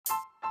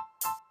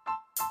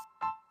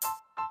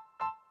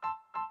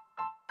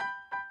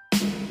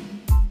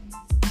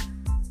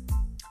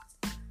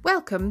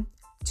Welcome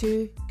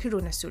to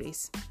Corona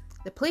Stories,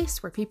 the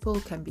place where people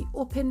can be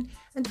open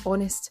and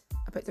honest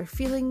about their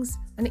feelings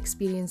and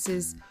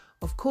experiences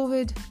of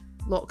COVID,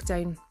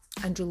 lockdown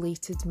and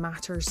related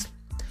matters.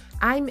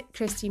 I'm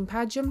Christine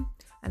Padgham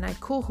and I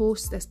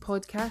co-host this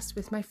podcast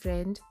with my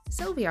friend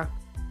Sylvia.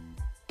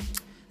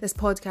 This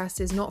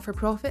podcast is not for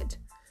profit,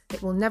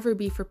 it will never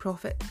be for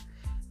profit,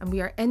 and we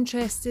are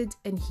interested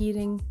in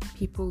hearing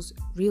people's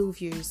real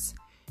views.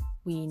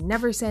 We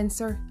never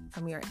censor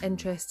and we are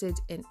interested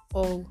in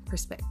all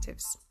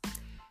perspectives.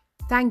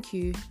 Thank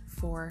you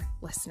for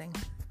listening.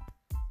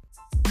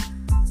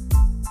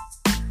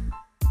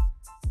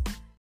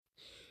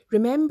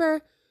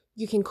 Remember,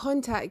 you can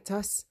contact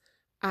us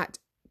at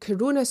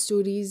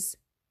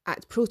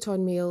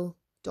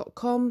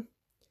coronastories@protonmail.com,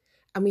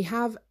 and we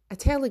have a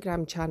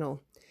Telegram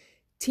channel,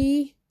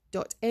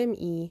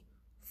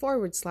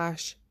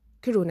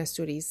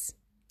 t.me/coronastories.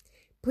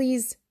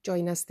 Please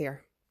join us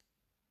there.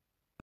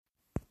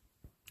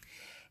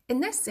 In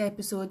this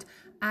episode,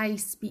 I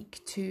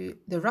speak to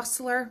The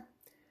Rustler,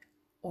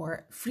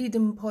 or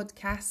Freedom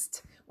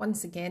Podcast,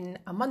 once again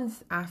a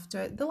month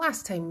after the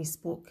last time we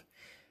spoke.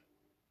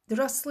 The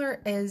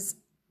Rustler is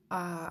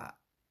a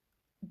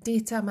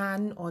data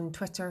man on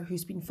Twitter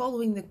who's been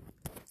following the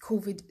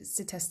COVID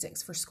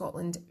statistics for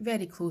Scotland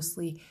very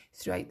closely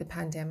throughout the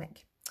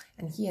pandemic,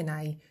 and he and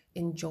I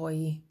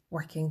enjoy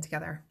working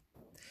together.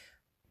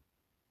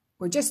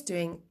 We're just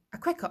doing a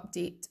quick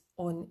update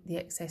on the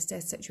excess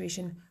death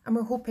situation, and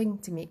we're hoping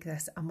to make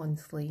this a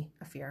monthly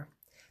affair.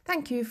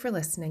 Thank you for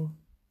listening.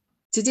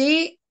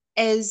 Today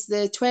is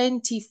the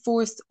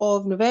 24th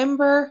of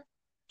November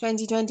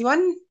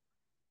 2021,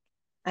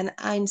 and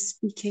I'm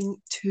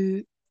speaking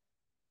to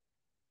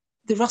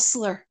The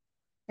Rustler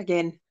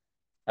again.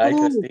 Hi,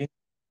 Hello, Christine.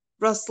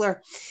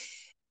 Rustler.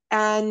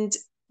 And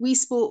we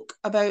spoke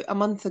about a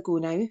month ago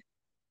now,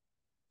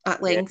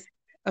 at length,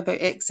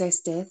 about excess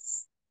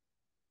deaths.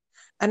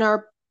 And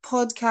our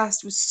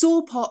podcast was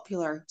so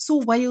popular, so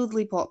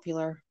wildly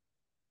popular,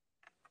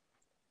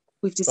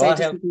 we've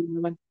decided to do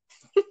another one.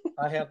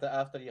 I heard that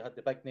after you had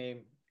the big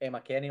name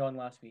Emma Kenny on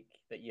last week,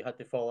 that you had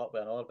to follow up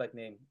with another big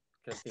name,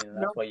 Christine, and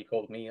that's why you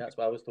called me. That's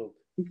what I was told.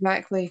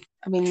 Exactly.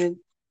 I mean,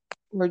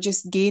 we're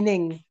just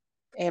gaining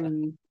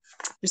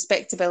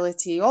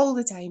respectability all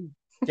the time.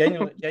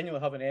 Genuinely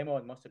having Emma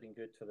on must have been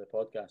good for the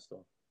podcast,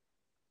 though.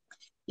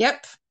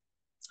 Yep.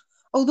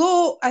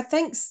 Although I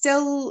think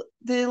still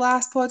the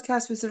last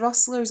podcast with the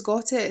Rustlers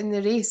got it in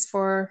the race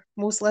for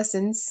most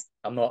listens.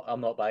 I'm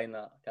not buying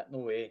that. No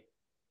way.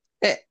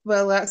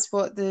 Well, that's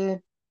what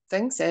the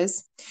thing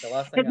says. The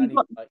last thing I need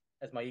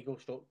is my ego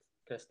stroked,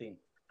 Christine.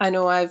 I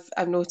know, I've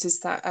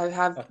noticed that. I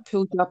have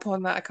pulled you up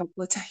on that a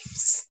couple of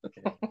times.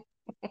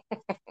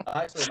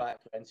 I actually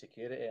back to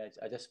insecurity.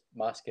 I just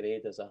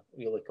masquerade as a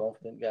really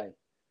confident guy.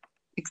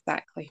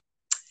 Exactly.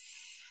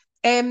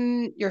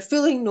 You're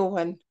fooling no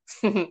one.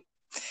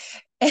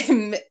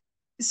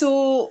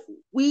 So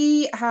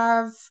we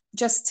have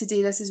just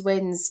today, this is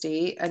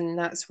Wednesday, and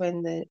that's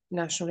when the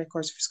National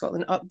Records for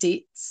Scotland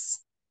updates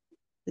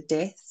the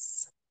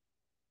deaths.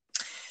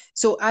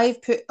 So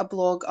I've put a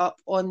blog up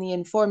on the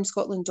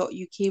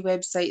informscotland.uk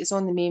website. It's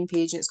on the main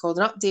page and it's called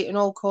An Update on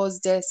All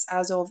Cause Deaths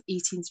as of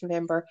 18th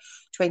November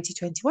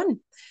 2021.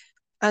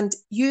 And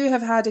you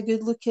have had a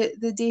good look at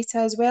the data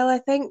as well, I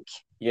think.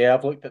 Yeah,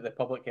 I've looked at the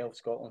Public Health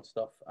Scotland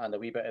stuff and a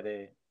wee bit of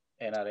the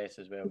NRS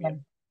as well. Yeah.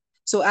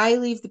 So I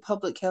leave the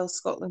Public Health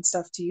Scotland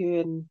stuff to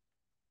you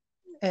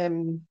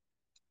and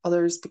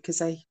others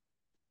because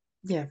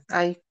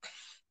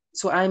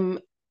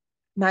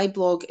my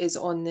blog is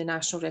on the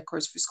National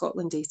Records for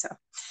Scotland data.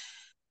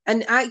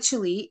 And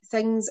actually,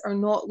 things are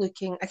not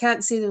looking, I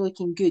can't say they're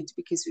looking good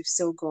because we've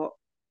still got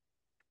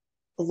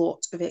a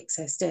lot of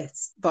excess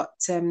deaths, but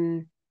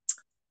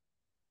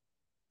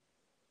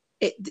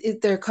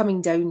they're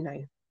coming down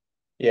now.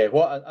 Yeah,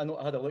 what I know,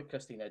 I had a look,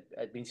 Christine.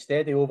 It'd been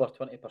steady over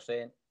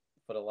 20%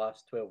 for the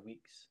last 12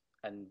 weeks,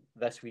 and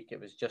this week it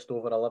was just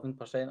over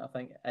 11%, I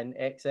think, in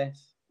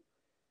excess.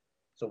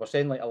 So we're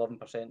saying like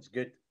 11% is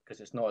good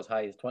because it's not as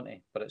high as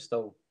 20, but it's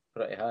still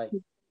pretty high.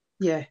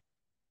 Yeah.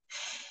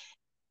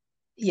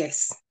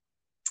 Yes.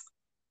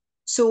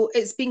 So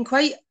it has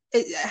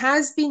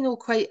been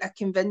quite a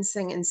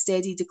convincing and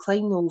steady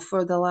decline though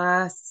for the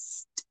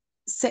last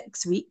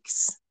 6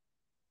 weeks.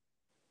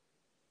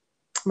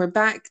 We're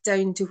back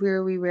down to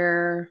where we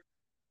were,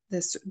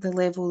 the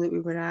level that we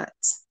were at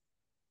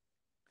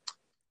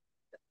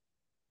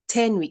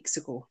 10 weeks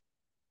ago.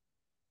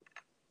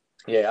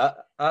 Yeah,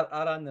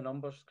 I ran the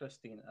numbers,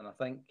 Christine, and I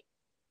think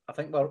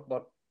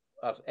our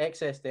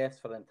excess deaths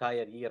for the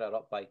entire year are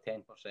up by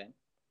 10%,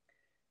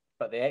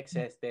 but the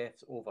excess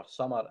deaths over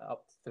summer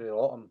up through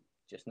autumn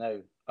just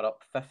now are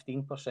up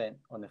 15%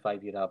 on the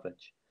 5-year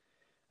average.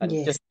 And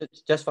yes.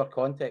 just for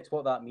context,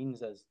 what that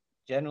means is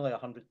generally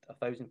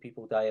 1,000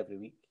 people die every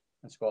week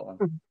in Scotland.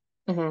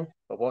 Mm-hmm.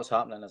 But what's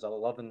happening is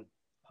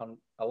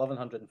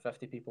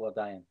 1,150 people are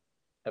dying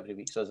every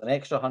week. So there's an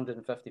extra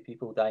 150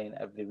 people dying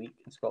every week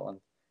in Scotland,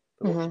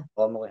 which would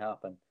normally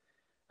happen.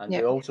 And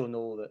we also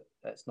know that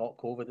it's not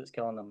COVID that's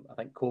killing them. I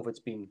think COVID's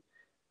been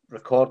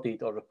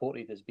recorded or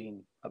reported as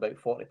being about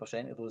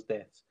 40% of those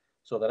deaths.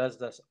 So there is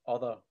this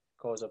other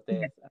cause of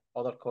death,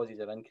 other causes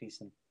are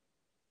increasing.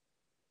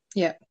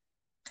 Yeah.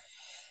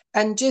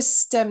 And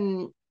just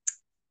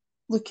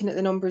looking at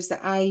the numbers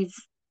that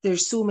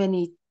there's so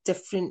many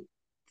different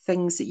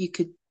things that you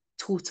could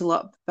total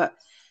up, but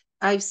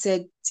I've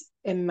said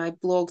in my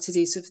blog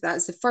today, so if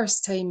that's the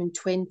first time in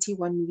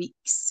 21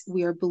 weeks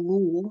we are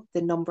below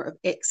the number of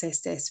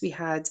excess deaths we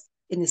had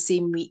in the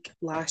same week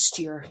last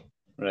year.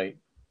 Right.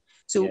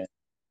 So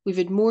we've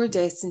had more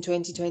deaths in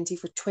 2020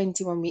 for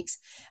 21 weeks,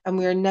 and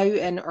we are now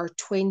in our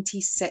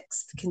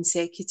 26th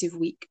consecutive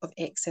week of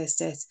excess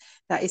deaths.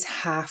 That is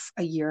half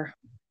a year.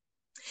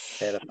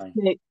 Terrifying.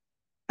 Now,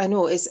 I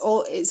know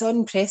it's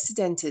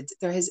unprecedented.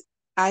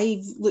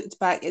 I've looked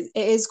back. It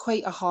is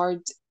quite a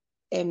hard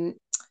thing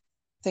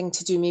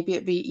to do. Maybe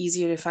it'd be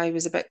easier if I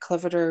was a bit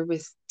cleverer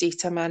with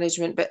data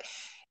management, but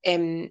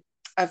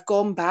I've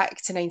gone back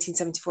to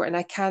 1974 and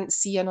I can't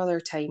see another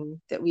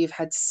time that we've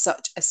had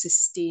such a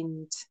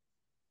sustained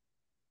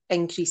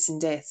increase in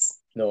deaths.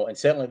 No, and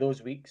certainly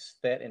those weeks,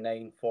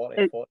 39,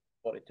 40, 40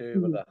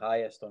 42 were the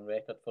highest on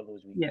record for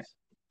those weeks. Yeah.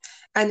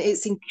 And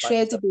it's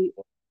incredible,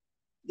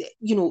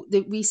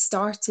 that we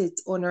started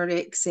on our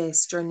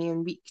excess journey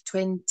on week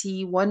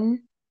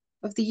 21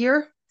 of the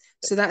year.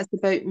 So that's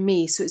about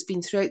May. So it's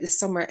been throughout the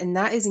summer. And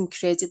that is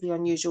incredibly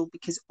unusual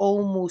because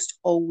almost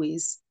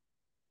always,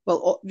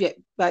 not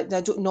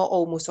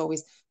almost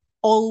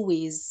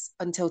always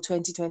until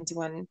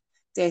 2021,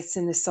 deaths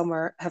in the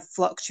summer have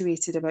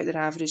fluctuated about their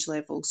average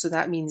level. So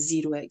that means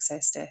zero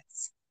excess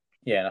deaths.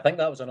 Yeah, and I think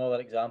that was another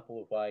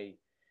example of why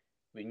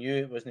we knew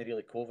it wasn't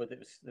really COVID that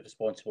was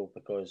responsible,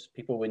 because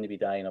people wouldn't be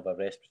dying of a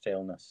respiratory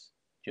illness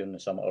during the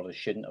summer, or they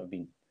shouldn't have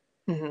been.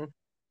 Mm-hmm.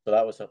 So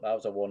that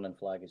was a warning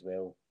flag as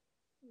well.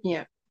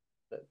 Yeah.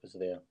 That was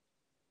there.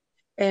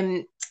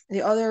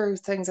 The other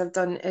things I've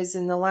done is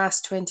in the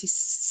last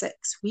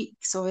 26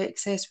 weeks of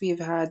excess, we have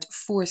had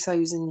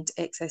 4,000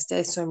 excess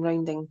deaths, so I'm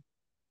rounding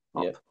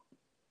up.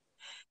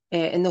 Yeah.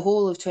 In the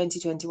whole of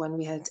 2021,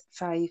 we had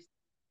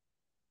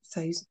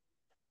 5,000.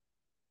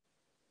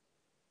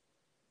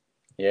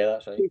 Yeah,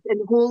 that's right. In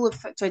the whole of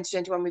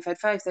 2021, we've had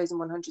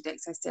 5,100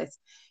 excess deaths.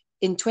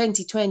 In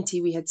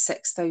 2020, we had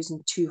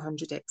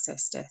 6,200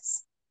 excess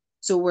deaths.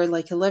 So we're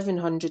like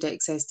 1,100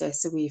 excess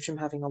deaths away from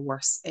having a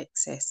worse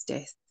excess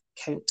death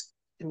count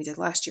than we did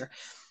last year.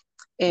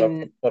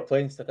 We're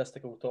playing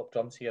statistical top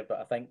drums here, but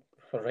I think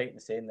we're right in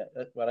saying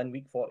that we're in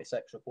week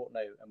 46 report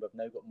now, and we've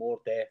now got more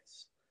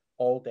deaths,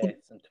 all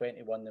deaths in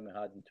 21 than we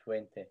had in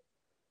 20.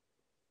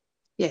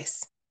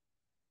 Yes.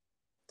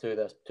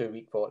 To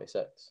week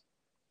 46.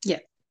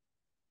 Yeah.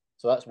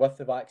 So that's with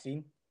the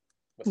vaccine,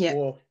 with yeah.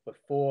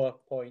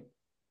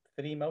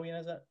 4.3 million,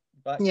 is it?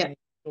 Vaccinated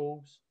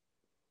souls.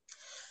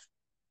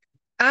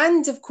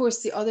 And of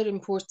course, the other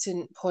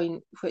important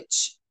point,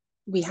 which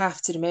we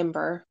have to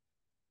remember,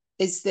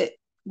 is that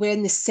we're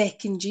in the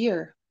second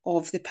year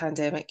of the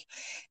pandemic.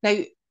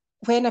 Now,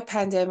 when a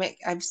pandemic,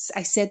 I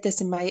said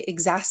this in my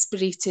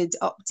exasperated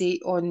update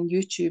on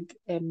YouTube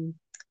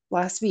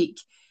last week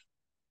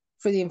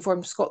for the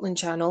Informed Scotland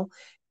channel,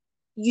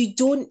 you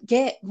don't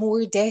get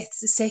more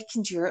deaths the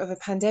second year of a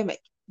pandemic.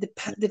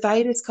 The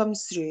virus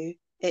comes through,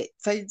 it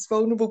finds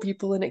vulnerable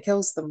people and it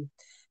kills them.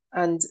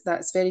 And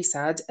that's very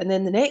sad. And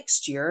then the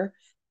next year,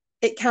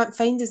 it can't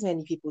find as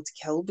many people to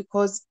kill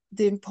because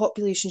the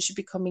population should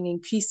be becoming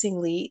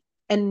increasingly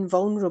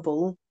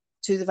invulnerable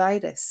to the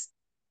virus.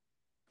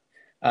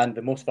 And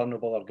the most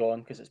vulnerable are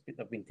gone because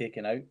they've been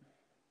taken out.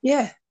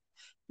 Yeah.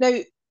 Now,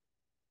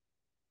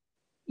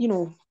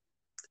 you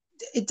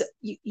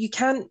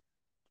can't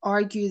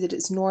argue that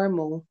it's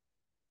normal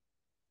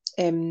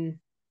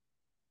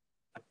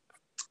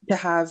to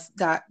have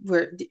that,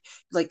 where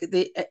like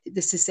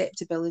the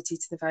susceptibility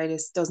to the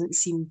virus doesn't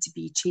seem to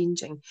be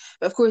changing.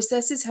 But of course,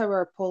 this is how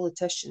our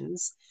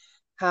politicians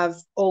have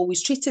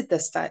always treated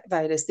this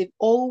virus. They've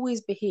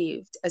always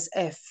behaved as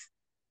if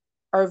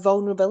our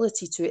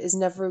vulnerability to it is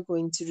never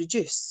going to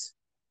reduce,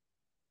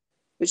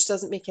 which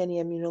doesn't make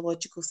any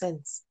immunological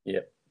sense.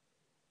 Yeah.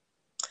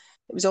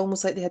 It was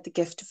almost like they had the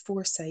gift of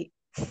foresight.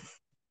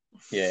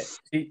 Yeah.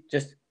 See,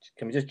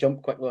 can we just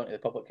jump quickly onto the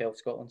Public Health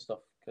Scotland stuff,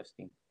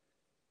 Christine?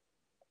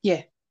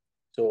 Yeah.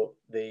 So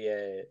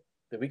the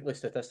weekly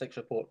statistics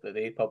report that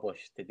they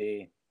published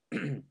today,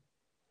 there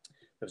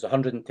was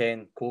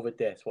 110 COVID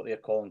deaths, what they're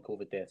calling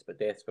COVID deaths, but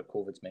deaths where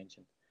COVID's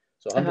mentioned.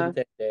 So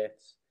 110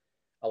 deaths,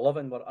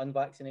 11 were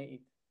unvaccinated,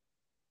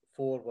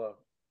 4 were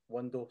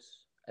 1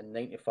 dose, and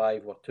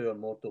 95 were 2 or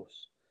more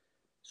dose.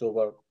 So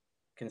we're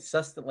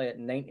consistently at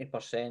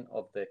 90%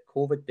 of the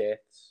COVID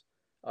deaths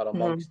are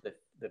amongst the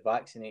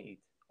vaccinated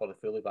or the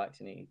fully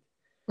vaccinated.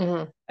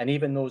 And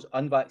even those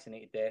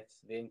unvaccinated deaths,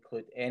 they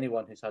include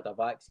anyone who's had a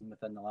vaccine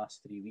within the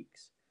last 3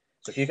 weeks.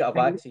 So if you get a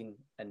vaccine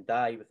and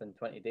die within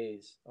 20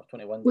 days or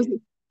 21 days. Was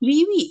it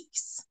 3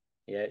 weeks?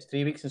 Yeah, it's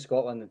 3 weeks in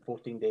Scotland and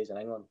 14 days in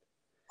England.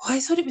 Oh, I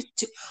thought it was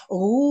 2.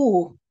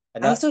 Oh,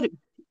 I thought it.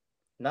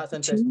 And that's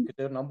interesting because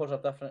their numbers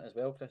are different as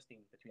well,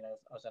 Christine, between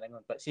us and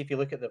England. But see, if you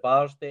look at the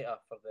VARS data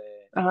for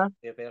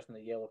their version of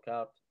the yellow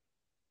card,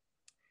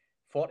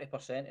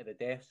 40% of the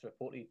deaths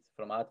reported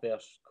from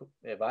adverse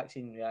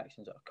vaccine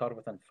reactions occur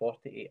within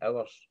 48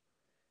 hours.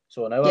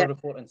 So in our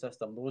reporting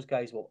system, those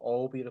guys will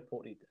all be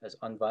reported as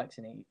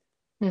unvaccinated.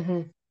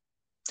 Mm-hmm.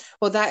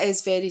 Well, that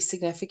is very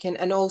significant.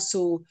 And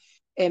also,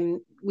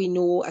 we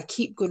know, I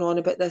keep going on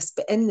about this,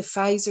 but in the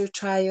Pfizer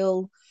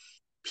trial,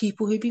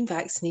 people who've been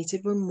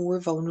vaccinated were more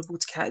vulnerable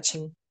to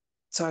catching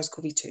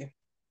SARS-CoV-2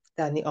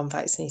 than the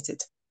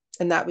unvaccinated.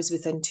 And that was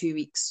within 2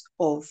 weeks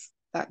of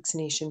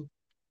vaccination.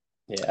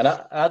 Yeah, and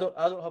I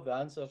don't have the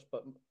answers,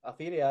 but a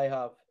theory I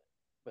have,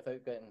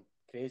 without getting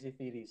crazy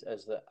theories,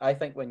 is that I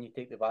think when you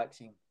take the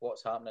vaccine,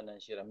 what's happening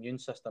is your immune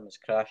system is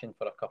crashing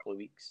for a couple of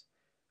weeks.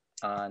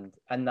 And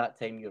in that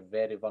time, you're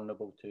very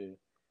vulnerable to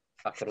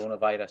a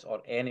coronavirus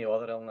or any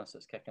other illness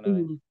that's kicking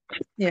around.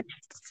 Yeah.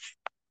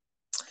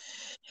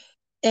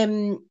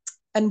 And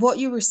what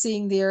you were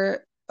saying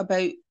there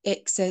about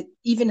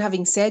even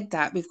having said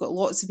that, we've got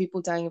lots of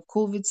people dying of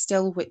COVID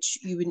still, which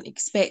you wouldn't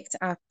expect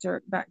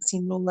after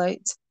vaccine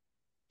rollout,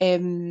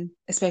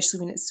 especially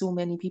when it's so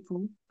many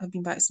people have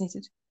been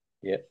vaccinated.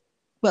 Yeah.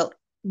 Well,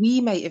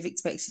 we might have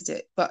expected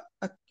it, but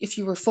if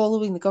you were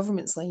following the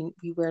government's line,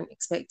 we weren't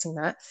expecting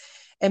that.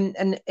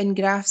 And in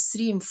graphs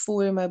 3 and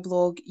 4 in my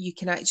blog, you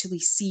can actually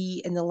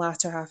see in the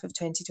latter half of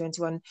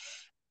 2021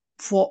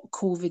 what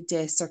COVID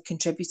deaths are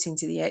contributing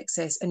to the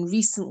excess. And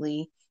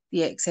recently,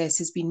 the excess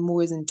has been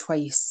more than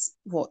twice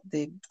what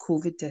the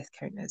COVID death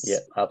count is. Yeah,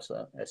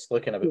 absolutely. It's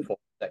looking about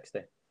 40,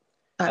 60.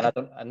 And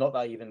I'm not that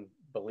I even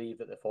believe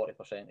that the 40%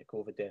 of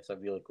COVID deaths are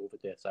really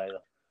COVID deaths either.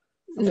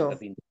 I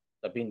think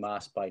they're being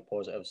masked by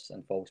positives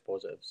and false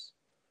positives.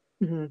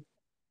 Mm-hmm.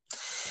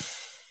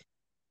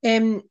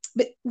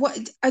 But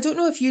what I don't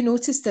know if you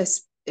noticed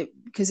this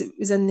because it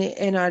was in the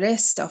NRS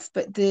stuff,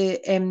 but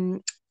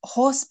the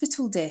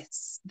hospital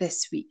deaths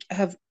this week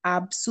have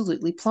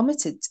absolutely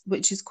plummeted,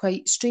 which is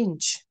quite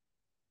strange.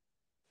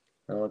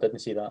 No, I didn't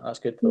see that. That's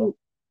good though.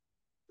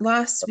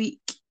 Last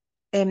week,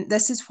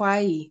 this is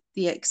why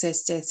the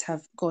excess deaths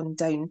have gone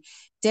down.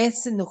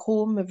 Deaths in the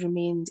home have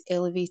remained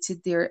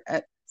elevated. They're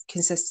at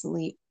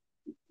consistently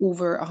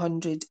over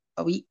 100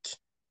 a week.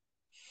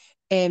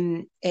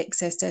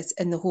 Excess deaths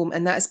in the home,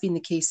 and that's been the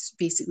case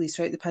basically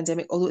throughout the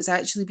pandemic, although it's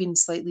actually been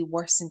slightly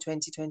worse in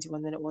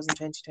 2021 than it was in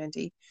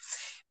 2020.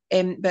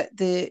 But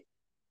the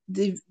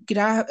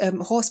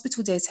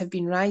hospital deaths have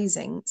been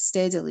rising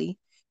steadily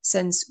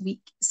since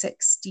week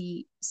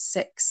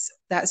 66.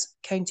 That's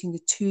counting the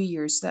 2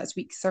 years, so that's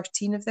week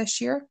 13 of this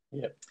year.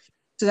 Yep.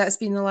 So that's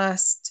been the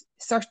last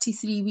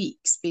 33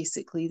 weeks,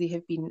 basically. They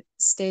have been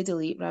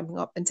steadily ramping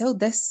up until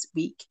this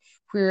week,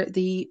 where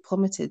they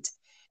plummeted.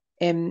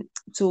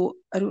 So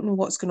I don't know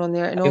what's going on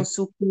there. And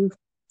also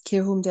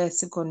care home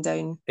deaths have gone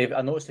down.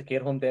 I noticed the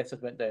care home deaths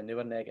have went down. They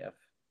were negative.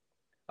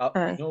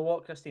 You know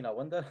what, Christine? I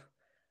wonder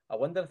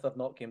if they've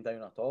not came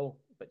down at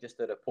all, but just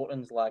the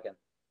reporting's lagging.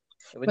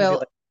 It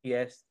wouldn't be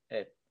like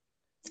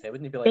it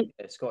wouldn't be like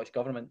the Scottish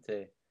Government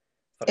to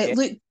forget. It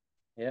looked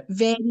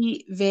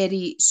very,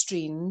 very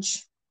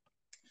strange.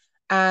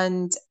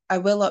 And I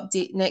will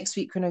update next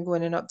week when I go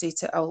in and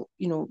update it. I'll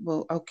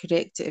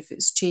correct it if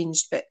it's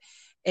changed. But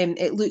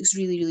it looks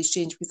really, really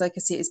strange because, like I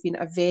say, it's been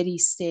a very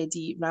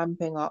steady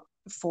ramping up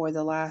for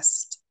the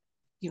last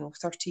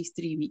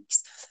 33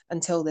 weeks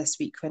until this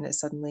week when it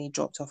suddenly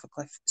dropped off a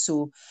cliff.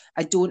 So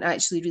I don't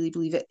actually really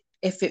believe it.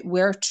 If it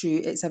were true,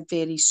 it's a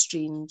very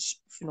strange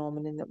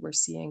phenomenon that we're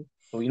seeing.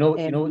 Well, you know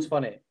what's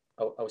funny?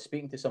 I was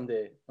speaking to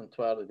somebody on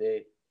Twitter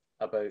today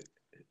about,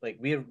 like,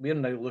 we're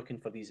now looking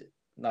for these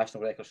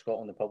National Record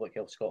Scotland and Public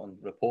Health Scotland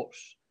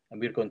reports, and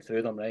we're going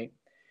through them, right?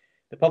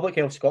 The Public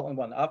Health Scotland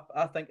one,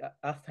 I think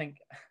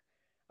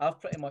I've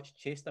pretty much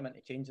chased them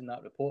into changing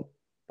that report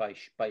by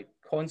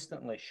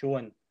constantly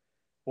showing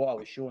what I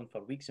was showing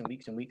for weeks and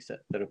weeks and weeks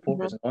that the report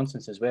was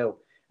nonsense as well,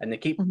 and they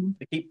keep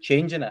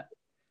changing it,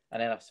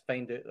 and then I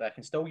find out that I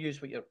can still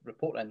use what you're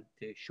reporting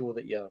to show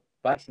that your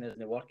vaccine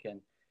isn't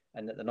working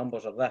and that the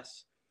numbers are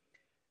this.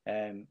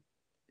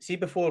 See,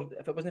 before,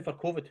 if it wasn't for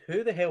COVID,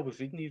 who the hell was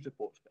reading these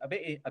reports? I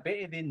bet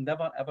you they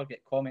never ever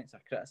get comments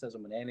or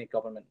criticism on any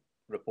government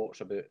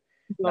reports about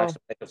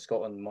National Record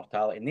Scotland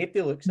mortality.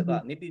 Nobody looks at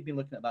that. Nobody's been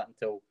looking at that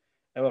until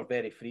our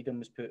very freedom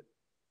was put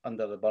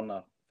under the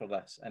burner for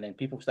this, and then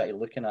people started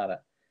looking at it.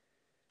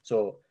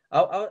 So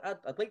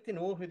I'd like to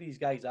know who these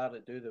guys are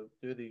that do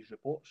these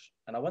reports,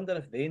 and I wonder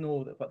if they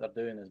know that what they're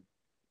doing is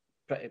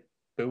pretty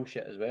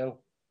bullshit as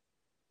well.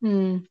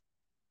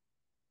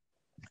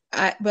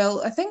 I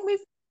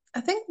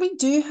think we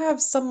do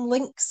have some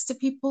links to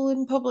people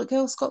in Public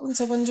Health Scotland.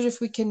 So I wonder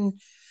if we can.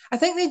 I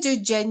think they do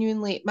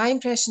genuinely. My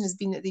impression has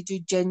been that they do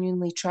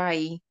genuinely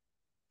try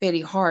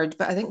very hard,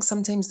 but I think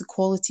sometimes the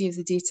quality of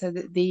the data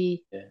that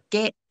they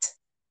get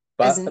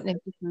isn't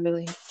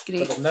necessarily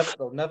great. But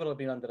they'll never have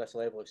been under this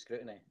level of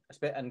scrutiny.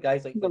 And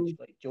guys like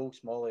Joel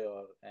Smalley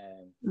or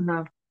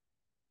what's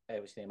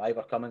his name,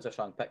 Ivor Cummins or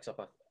something, picks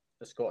up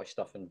the Scottish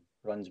stuff and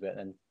runs with it,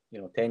 and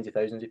tens of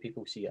thousands of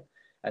people see it.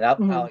 And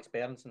Alex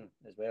Berenson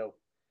as well.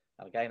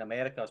 A guy in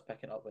America is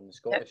picking it up when the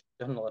Scottish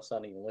journalists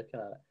aren't even looking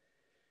at it.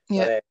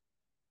 Yeah.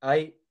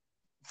 But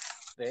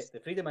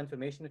the freedom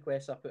information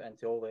requests I put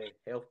into all the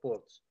health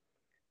boards,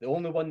 the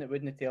only one that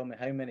wouldn't tell me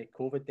how many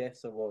COVID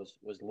deaths there was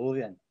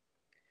Lothian.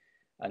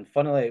 And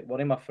funnily,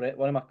 one of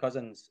my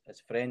cousins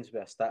is friends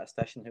with a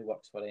statistician who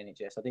works for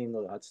NHS. I didn't even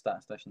know they had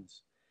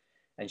statisticians.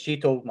 And she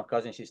told my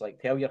cousin, she's like,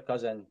 tell your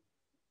cousin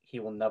he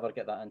will never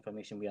get that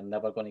information. We are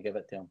never going to give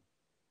it to him.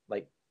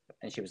 Like,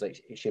 and she was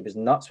like, she was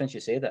nuts when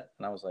she said it.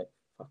 And I was like,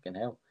 fucking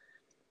hell.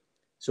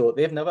 So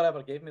they've never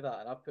ever gave me that.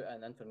 And I've put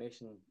in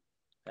information,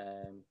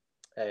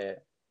 a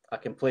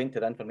complaint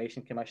to the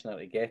Information Commissioner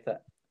to get it.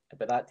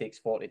 But that takes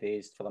 40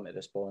 days for them to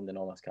respond and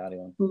all this carry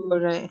on. Oh,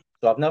 right.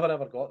 So I've never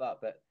ever got that.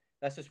 But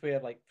this is where,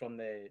 like, from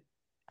the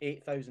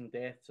 8,000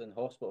 deaths in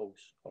hospitals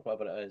or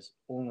whatever it is,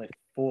 only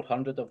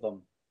 400 of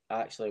them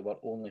actually were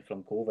only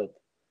from COVID.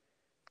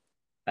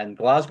 And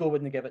Glasgow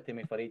wouldn't give it to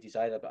me for ages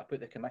either, but I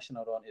put the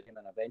commissioner on to him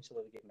and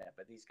eventually they gave me it.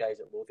 But these guys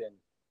at Lothian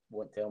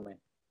won't tell me.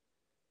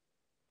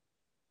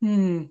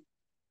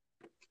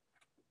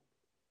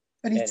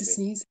 I need to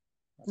sneeze.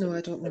 No,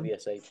 I don't know.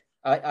 Aside.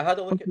 I had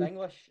a look at the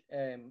English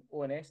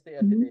ONS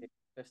data today,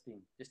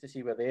 Christine, just to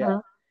see where they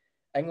are.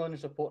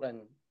 England's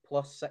reporting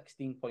plus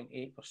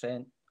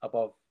 16.8%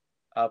 above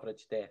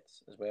average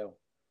deaths as well.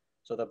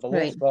 So they're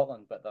below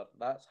Scotland, but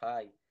that's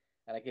high.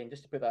 And again,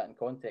 just to put that in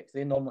context,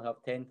 they normally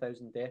have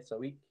 10,000 deaths a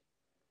week,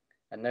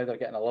 and now they're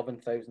getting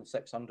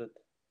 11,600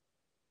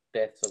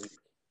 deaths a week.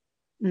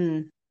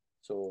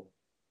 So,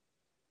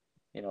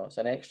 you know, it's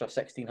an extra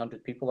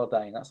 1,600 people are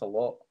dying. That's a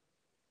lot.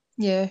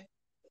 Yeah,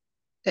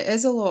 it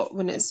is a lot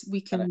when it's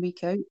week in,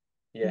 week out.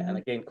 Yeah, and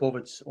again,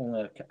 COVID's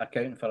only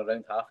accounting for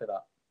around half of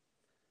that.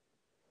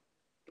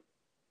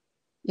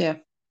 Yeah.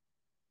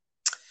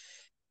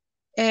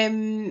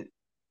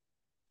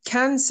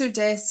 Cancer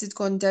deaths had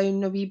gone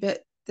down a wee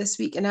bit this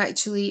week, and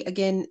actually,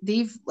 again,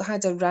 they've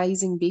had a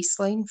rising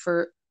baseline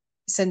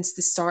since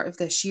the start of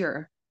this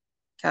year,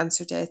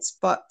 cancer deaths,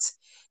 but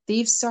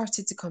they've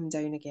started to come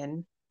down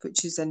again,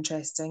 which is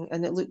interesting,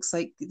 and it looks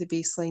like the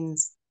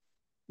baseline's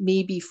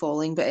maybe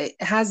falling, but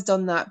it has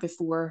done that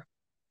before.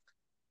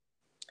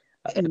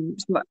 So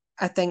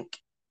I think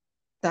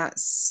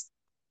that's...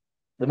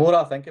 The more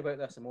I think about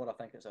this, the more I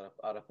think it's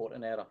a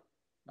reporting error.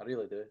 I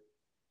really do.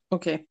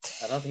 Okay.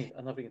 I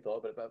never even thought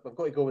about it, but I've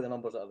got to go with the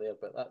numbers that are there.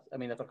 But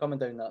if they're coming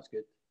down, that's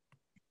good.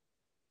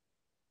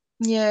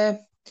 Yeah.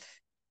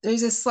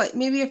 There's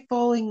maybe a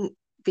falling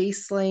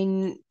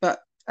baseline, but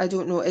I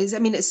don't know.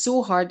 It's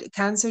so hard.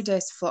 Cancer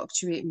deaths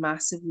fluctuate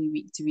massively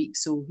week to week,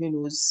 so who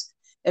knows?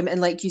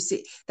 And like you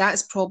say,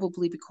 that's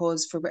probably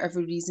because for whatever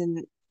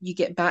reason you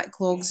get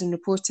backlogs in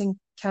reporting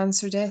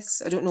cancer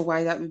deaths. I don't know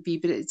why that would be,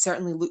 but it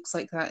certainly looks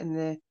like that in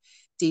the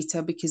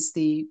data because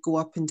they go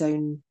up and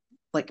down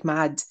like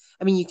mad.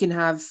 You can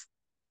have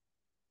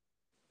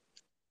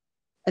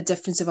a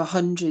difference of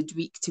 100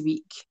 week to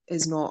week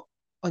is not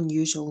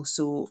unusual.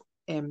 So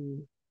how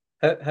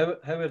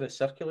are the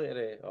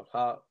circulatory or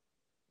heart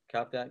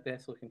cardiac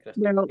deaths looking,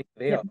 Christine? Well,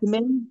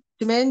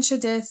 dementia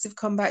deaths have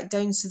come back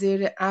down, so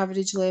they're at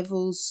average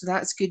levels. So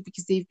that's good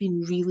because they've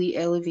been really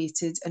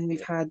elevated, and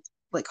we've had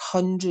like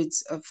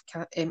hundreds of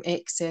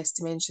excess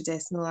dementia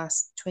deaths in the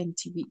last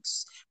 20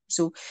 weeks.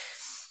 So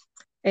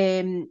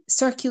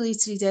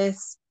circulatory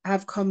deaths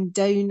have come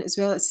down as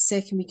well. It's the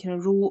second week in a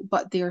row,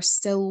 but they are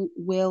still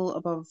well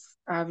above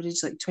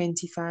average, like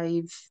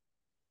 25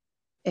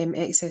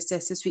 excess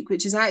deaths this week,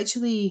 which is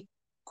actually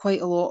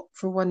quite a lot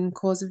for one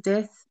cause of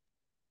death.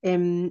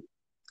 And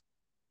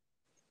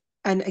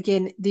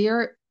again,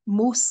 they're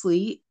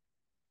mostly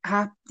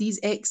these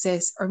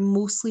excess are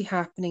mostly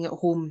happening at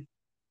home.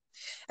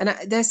 And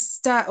this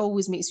stat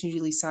always makes me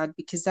really sad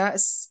because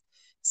that's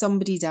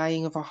somebody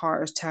dying of a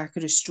heart attack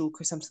or a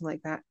stroke or something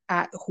like that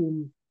at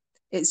home.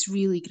 It's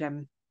really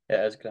grim. It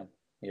is grim.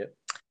 Yeah.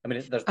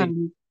 There's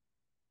been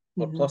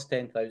plus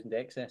 10,000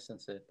 excess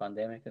since the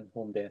pandemic and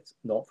home deaths,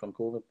 not from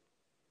COVID.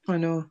 I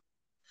know.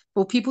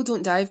 Well, people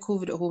don't die of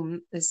COVID at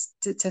home. The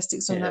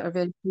statistics on that are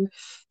very clear.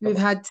 We've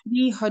had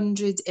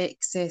 300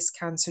 excess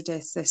cancer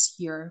deaths this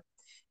year.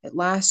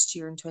 Last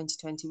year in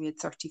 2020, we had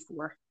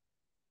 34.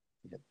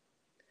 Yep.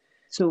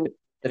 So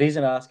the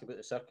reason I ask about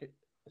the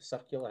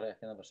circular, I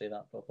can never say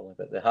that properly,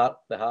 but the heart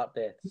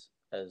deaths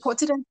is... What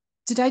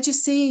did I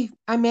just say?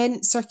 I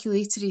meant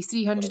circulatory.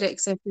 300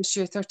 excess this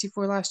year,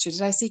 34 last year.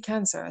 Did I say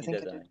cancer? I think I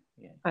did.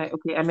 Yeah. Right,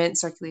 okay, I meant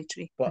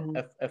circulatory. But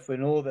if we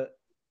know that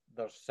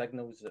there's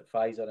signals that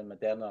Pfizer and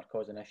Moderna are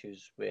causing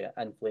issues with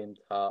inflamed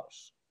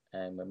hearts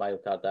and with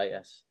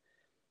myocarditis,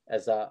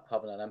 is that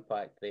having an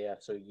impact there?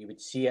 So you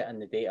would see it in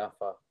the data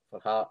for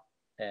heart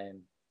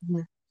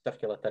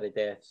circulatory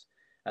deaths.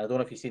 And I don't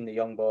know if you've seen the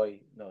young boy.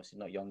 No, he's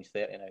not young. He's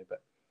 30 now.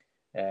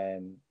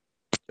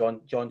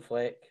 But John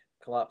Fleck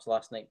collapsed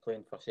last night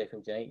playing for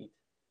Sheffield United.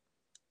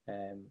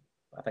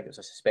 I think it was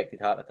a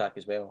suspected heart attack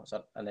as well. It's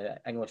in the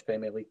English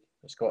Premier League,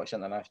 the Scottish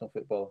international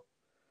football.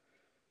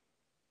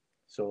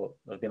 So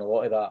there's been a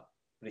lot of that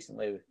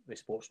recently with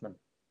sportsmen.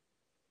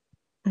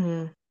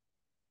 And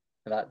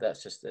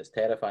that's just, it's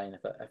terrifying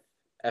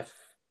if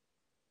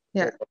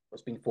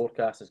what's been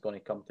forecast is going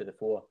to come to the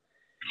fore.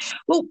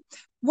 Well,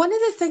 one of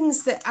the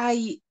things that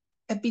I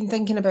I've been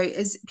thinking about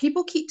is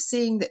people keep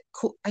saying that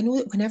I know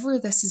that whenever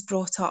this is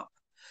brought up,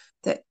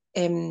 that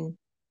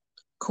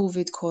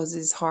COVID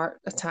causes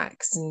heart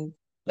attacks and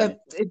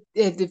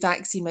the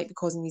vaccine might be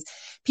causing these.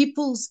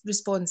 People's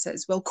response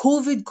is, well,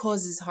 COVID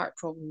causes heart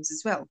problems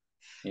as well.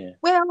 Yeah.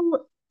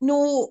 Well,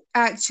 no,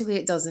 actually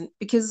it doesn't,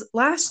 because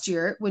last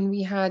year when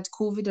we had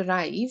COVID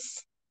arrive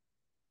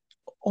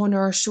on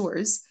our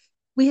shores,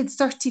 we had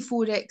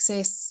 34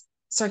 excess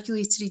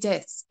circulatory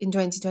deaths in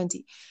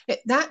 2020.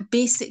 That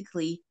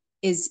basically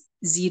is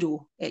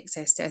zero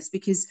excess deaths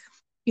because,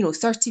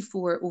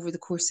 34 over the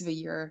course of a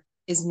year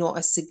is not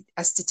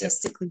a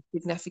statistically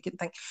significant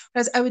thing.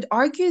 Whereas I would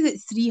argue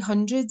that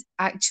 300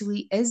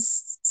 actually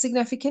is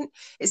significant.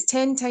 It's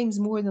 10 times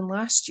more than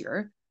last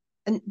year.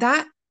 And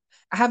that,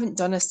 I haven't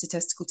done a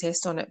statistical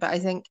test on it, but I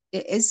think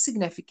it is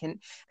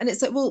significant. And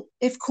it's like, well,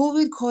 if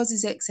COVID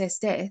causes excess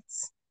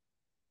deaths,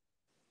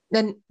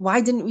 then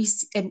why didn't we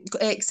see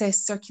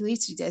excess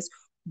circulatory deaths?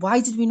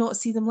 Why did we not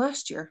see them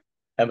last year?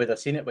 And we'd have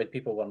seen it when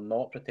people were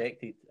not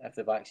protected if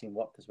the vaccine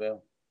worked as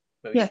well.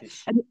 But yeah,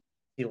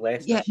 see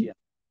less this year.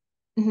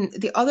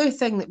 The other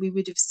thing that we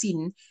would have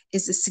seen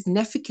is a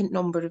significant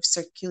number of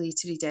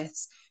circulatory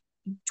deaths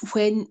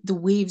when the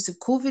waves of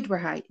COVID were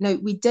high. Now,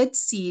 we did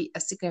see a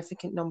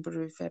significant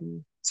number of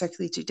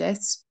circulatory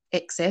deaths,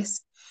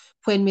 excess,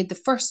 when we had the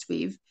first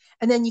wave.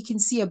 And then you can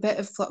see a bit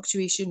of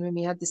fluctuation when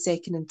we had the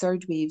second and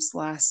third waves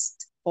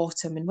last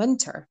autumn and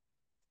winter.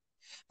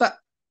 But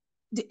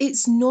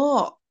it's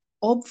not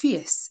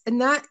obvious.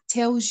 And that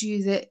tells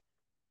you that,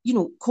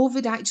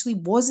 COVID actually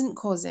wasn't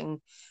causing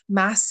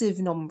massive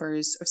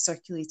numbers of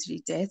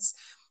circulatory deaths.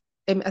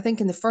 I think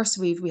in the first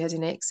wave, we had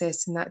an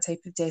excess in that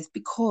type of death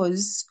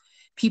because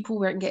people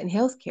weren't getting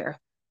healthcare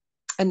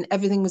and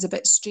everything was a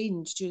bit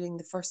strange during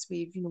the first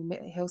wave.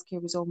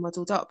 Healthcare was all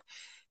muddled up.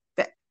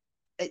 But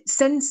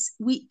since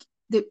week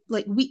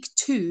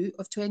 2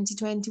 of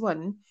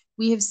 2021,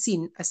 we have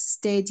seen a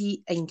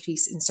steady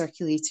increase in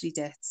circulatory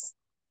deaths.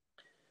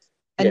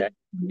 Yeah,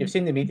 you've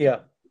seen the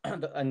media,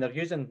 and they're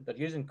using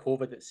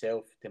COVID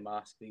itself to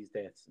mask these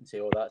deaths and say,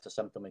 "Oh, that's a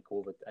symptom of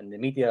COVID." And the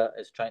media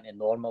is trying to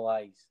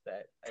normalise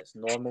that it's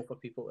normal for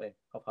people to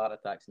have heart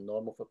attacks and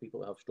normal for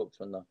people to have strokes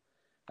when they're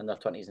in their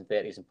 20s and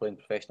 30s and playing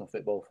professional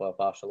football for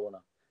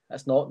Barcelona.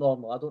 It's not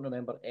normal. I don't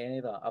remember any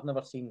of that. I've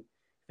never seen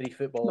 3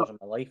 footballers in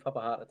my life have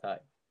a heart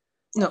attack.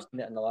 I've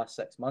seen it in the last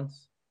 6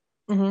 months.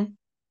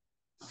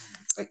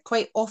 Mm-hmm.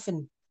 Quite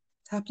often.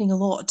 It's happening a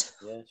lot.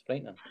 Yeah, it's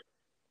frightening.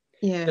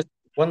 Yeah. Just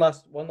one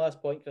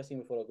last point,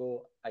 Christine, before I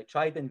go. I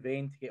tried in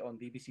vain to get on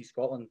BBC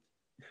Scotland.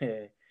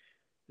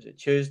 Was it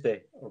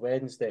Tuesday or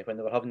Wednesday when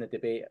they were having the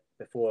debate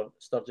before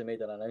Sturgeon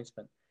made an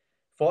announcement?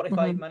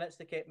 45 minutes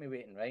they kept me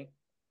waiting, right?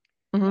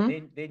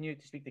 And they knew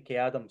to speak to Kay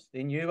Adams.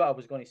 They knew what I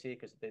was going to say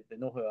because they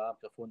know who I am.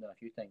 I've phoned them a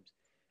few times.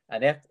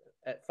 And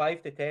at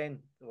 5 to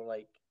 10, they were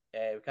like,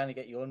 "We can't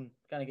get you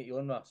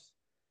on, Russ."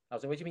 I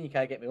was like, "What do you mean you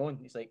can't get me on?"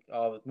 He's like,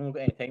 "Oh, we've not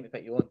got any time to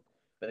put you on."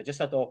 But they just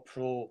had all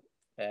pro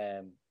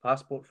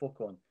passport folk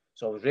on.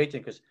 So I was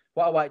raging because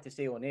what I wanted to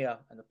say on air,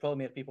 and there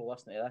probably more people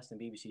listening to this than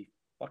BBC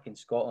fucking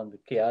Scotland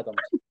with Kay Adams,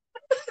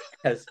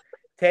 is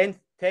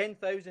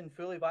 10,000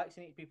 fully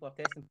vaccinated people are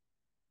testing.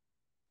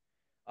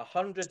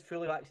 100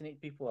 fully vaccinated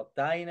people are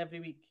dying every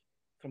week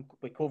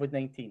with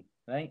COVID-19,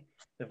 right?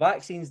 The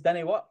vaccines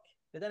didn't work.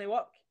 They didn't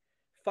work.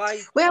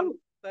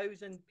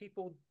 5,000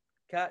 people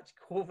catch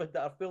COVID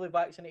that are fully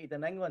vaccinated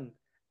in England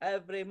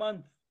every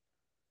month.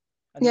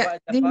 And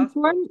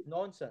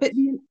nonsense. But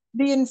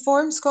the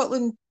Inform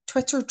Scotland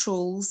Twitter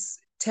trolls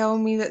tell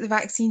me that the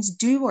vaccines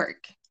do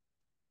work.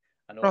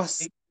 I know.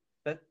 Ross.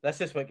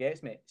 This is what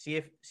gets me. See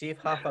if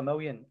half a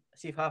million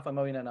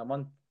in a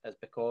month is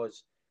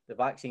because the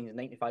vaccine is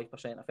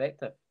 95%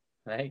 effective,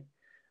 right?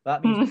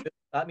 That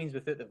means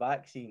without the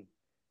vaccine,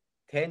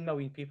 10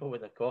 million people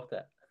would have caught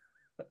it.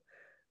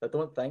 I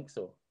don't think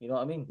so. You know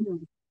what I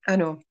mean? I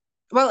know.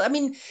 Well, I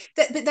mean,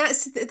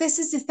 this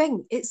is the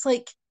thing. It's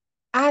like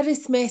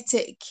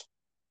arithmetic,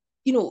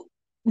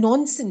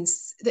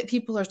 nonsense that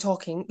people are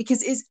talking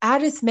because it's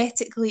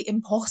arithmetically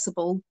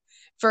impossible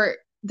for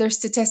their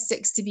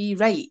statistics to be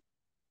right.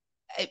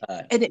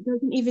 And it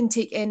doesn't even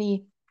take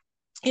any,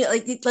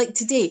 like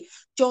today,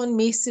 John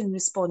Mason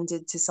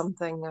responded to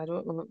something, I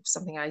don't know,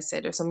 something I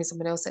said or something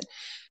someone else said,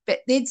 but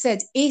they'd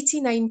said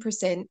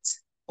 89%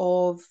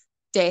 of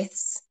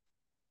deaths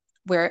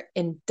were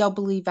in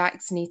doubly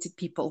vaccinated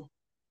people.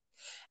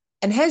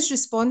 And his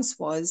response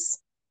was,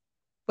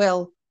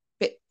 well,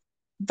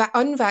 but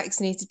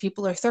unvaccinated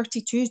people are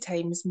 32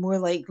 times more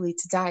likely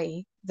to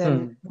die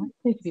than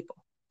vaccinated people.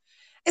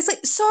 It's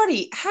like,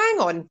 sorry, hang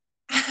on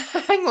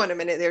a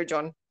minute there,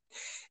 John.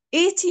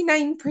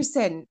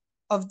 89%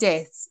 of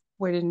deaths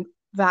were in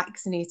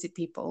vaccinated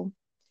people.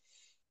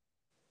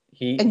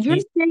 And you're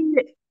saying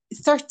that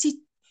 30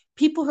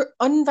 people who are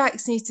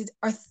unvaccinated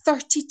are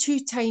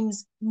 32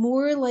 times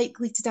more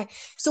likely to die.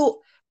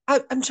 So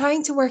I'm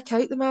trying to work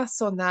out the maths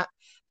on that.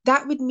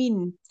 That would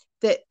mean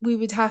that we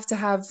would have to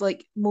have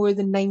like more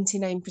than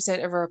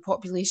 99% of our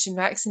population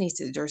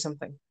vaccinated or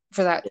something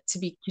for that to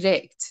be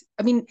correct.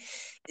 I mean,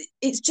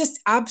 it's just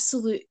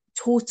absolute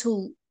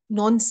total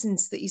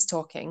nonsense that he's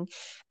talking.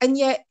 And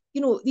yet,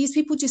 these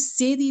people just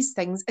say these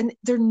things and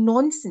they're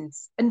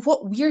nonsense. And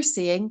what we're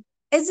saying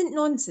isn't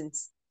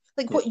nonsense.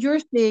 Like what you're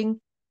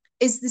saying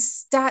is the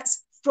stats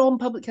from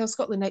Public Health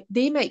Scotland. Now,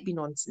 they might be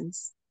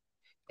nonsense.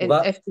 And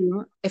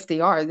if they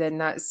are, then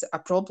that's a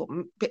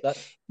problem. But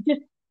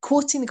just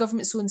quoting the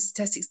government's own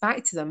statistics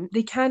back to them,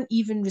 they can't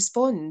even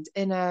respond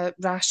in a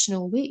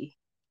rational way.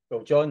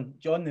 Well, John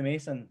the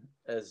Mason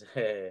is,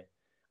 I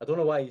don't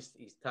know why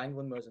he's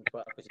tangling with us on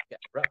Twitter, because he's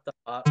getting ripped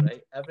apart,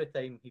 right? Every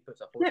time he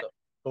puts a post up,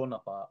 torn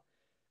apart.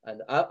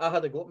 And I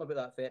had a go at him about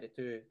that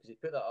 32, because he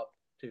put that up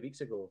 2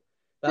 weeks ago.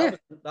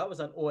 That was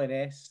an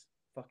ONS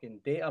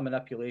fucking data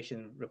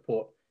manipulation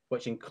report,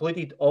 which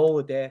included all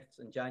the deaths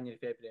in January,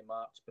 February,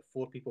 March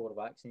before people were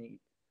vaccinated.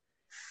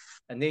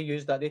 And they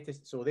used that data,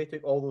 so they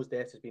took all those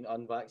deaths as being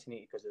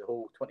unvaccinated because of the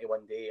whole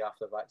 21 day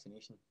after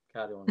vaccination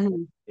carry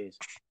on days.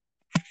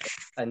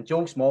 And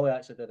Joel Smalley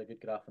actually did a good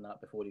graph on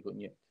that before he got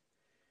nuked.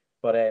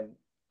 But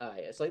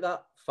it's like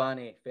that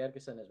Fanny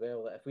Ferguson as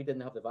well, that if we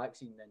didn't have the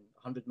vaccine, then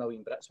 100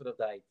 million Brits would have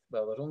died.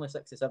 Well, there's only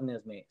 67 of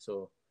us, mate,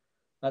 so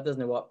that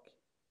doesn't work.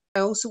 I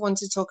also want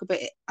to talk about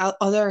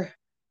other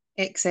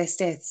excess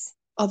deaths,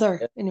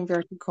 in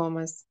inverted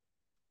commas,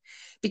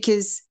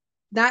 because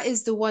that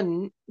is the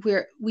one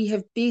where we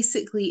have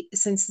basically,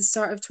 since the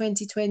start of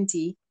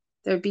 2020,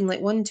 there have been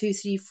like 1, 2,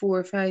 3,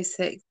 4, 5,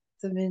 6,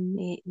 7,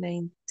 8,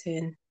 9,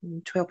 10,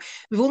 12.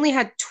 We've only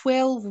had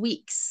 12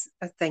 weeks,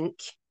 I think,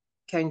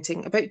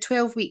 counting, about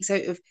 12 weeks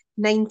out of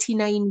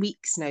 99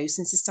 weeks now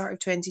since the start of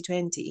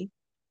 2020,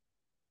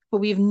 but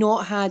we have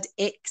not had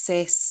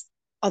excess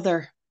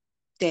other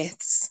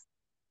deaths.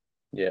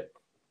 Yeah.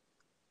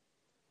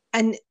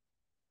 And,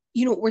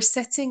 we're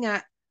sitting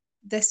at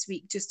this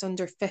week just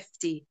under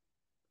 50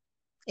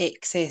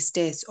 excess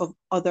deaths of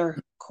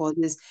other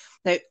causes.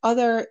 Now,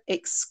 other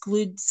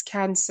excludes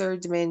cancer,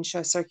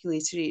 dementia,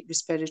 circulatory,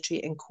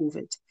 respiratory, and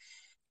COVID.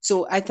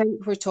 So I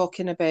think we're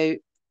talking about,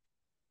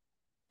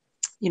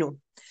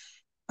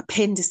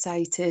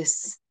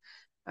 appendicitis,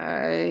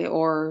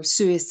 or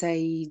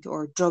suicide,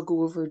 or drug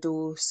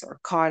overdose, or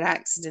car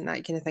accident,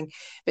 that kind of thing.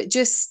 But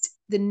just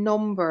the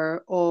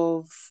number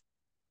of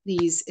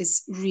these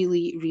is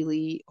really,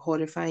 really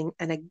horrifying.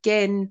 And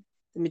again,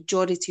 the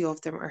majority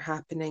of them are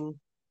happening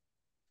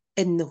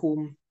in the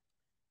home.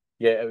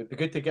 Yeah, it would be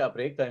good to get a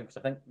breakdown, because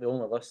I think they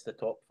only list the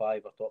top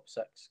 5 or top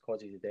 6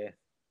 causes of death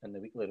in the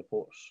weekly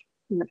reports.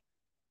 Yeah.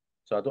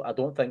 So I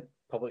don't think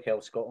Public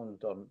Health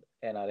Scotland or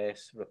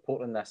NRS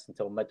reporting this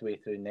until midway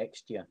through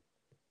next year.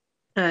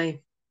 Aye.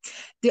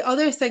 The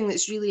other thing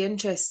that's really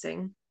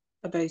interesting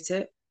about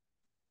it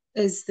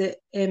is that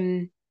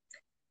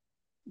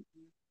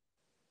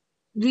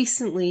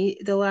recently,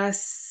 the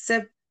last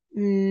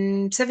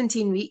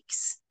 17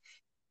 weeks,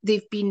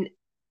 they've been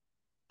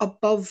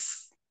above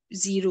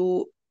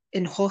zero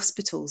in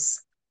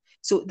hospitals.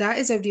 So that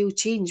is a real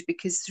change,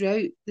 because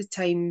throughout the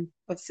time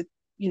of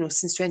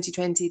since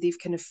 2020, they've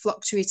kind of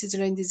fluctuated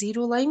around the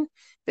zero line,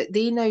 but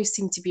they now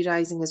seem to be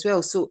rising as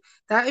well. So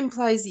that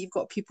implies that you've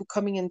got people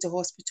coming into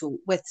hospital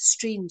with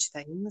strange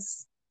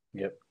things.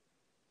 Yep.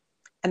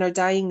 And are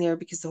dying there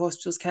because the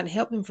hospitals can't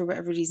help them for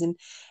whatever reason.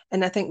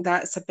 And I think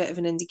that's a bit of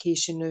an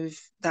indication of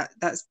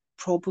that's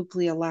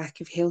probably a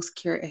lack of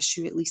healthcare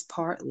issue, at least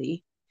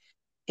partly.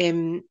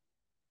 Yeah,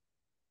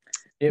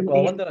 well,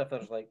 I wonder if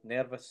there's like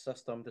nervous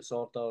system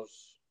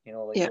disorders, we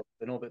know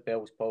about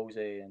Bell's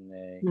palsy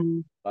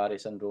and Barry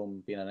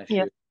syndrome being an issue.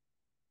 Yeah.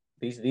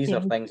 These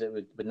are things that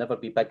would never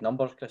be big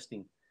numbers,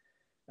 Christine,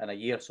 in a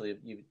year. So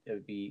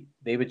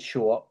they would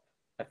show up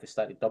if they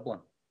started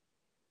doubling.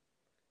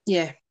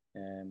 Yeah.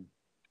 Yeah.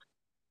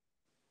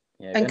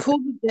 And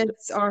COVID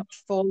deaths are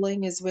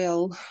falling as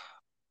well,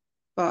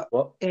 but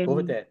what?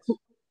 COVID deaths?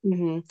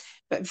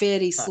 But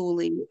very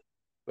slowly.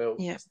 Well,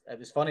 yeah. It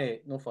was funny,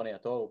 not funny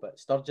at all, but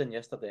Sturgeon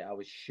yesterday, I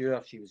was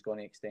sure she was going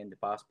to extend the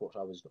passports.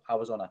 I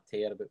was on a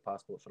tear about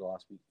passports for the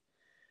last week.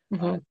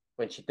 And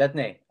when she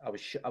didn't, I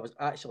was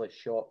actually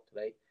shocked,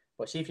 right?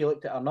 But see, if you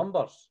looked at our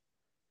numbers,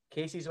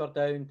 cases were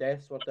down,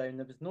 deaths were down.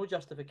 There was no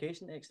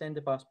justification to extend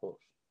the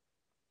passports.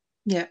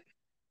 Yeah.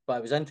 But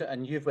it was interesting,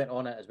 and you've went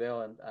on it as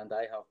well, and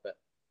I have, but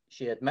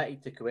she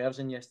admitted to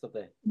coercion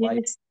yesterday.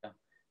 Yes.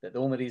 That the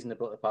only reason they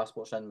brought the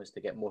passports in was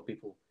to get more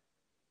people,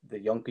 the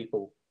young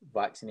people,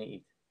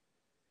 vaccinated.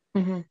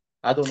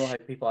 I don't know how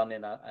people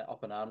are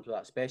up in arms with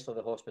that, especially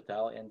the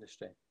hospitality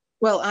industry.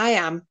 Well, I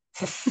am.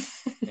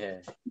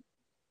 Yeah.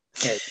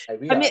 I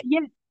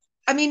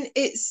mean,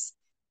 it's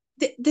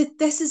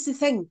this is the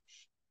thing.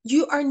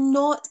 You are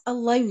not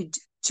allowed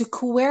to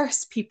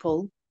coerce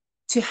people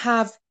to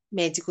have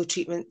medical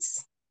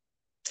treatments.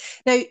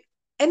 Now,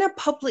 in a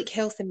public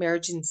health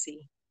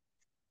emergency,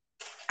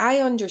 I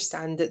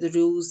understand that the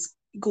rules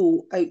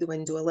go out the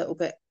window a little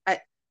bit. I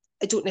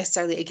don't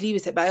necessarily agree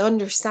with it, but I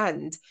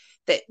understand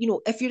that,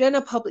 if you're in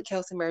a public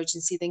health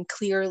emergency, then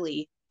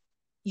clearly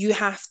you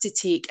have to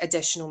take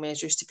additional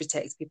measures to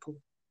protect people.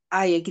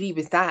 I agree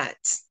with that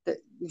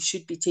we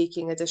should be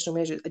taking additional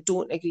measures. I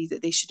don't agree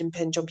that they should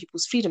impinge on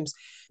people's freedoms.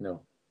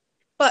 No.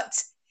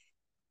 But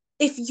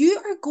if you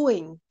are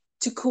going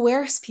to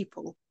coerce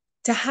people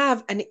to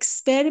have an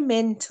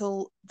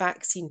experimental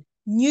vaccine,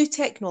 new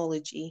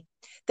technology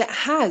that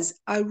has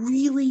a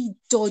really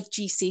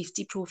dodgy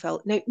safety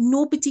profile. Now,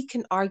 nobody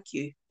can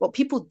argue, well,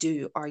 people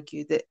do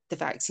argue that the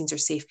vaccines are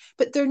safe,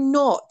 but they're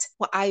not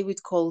what I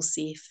would call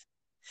safe,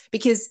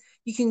 because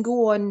you can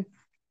go on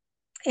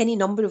any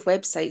number of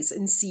websites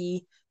and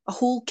see a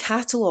whole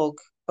catalogue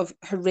of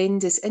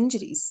horrendous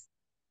injuries.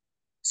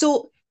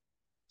 So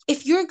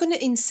if you're going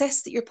to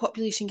insist that your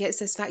population gets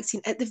this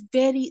vaccine, at the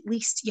very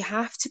least, you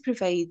have to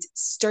provide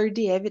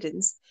sturdy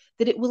evidence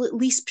that it will at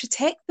least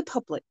protect the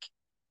public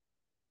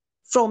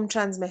from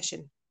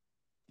transmission.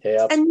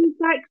 Yeah, and these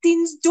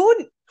vaccines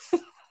don't.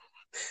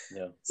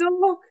 yeah.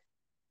 So,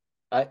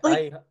 I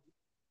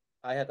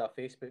had a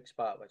Facebook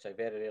spat, which I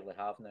very rarely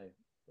have now,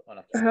 on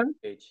a community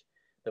page.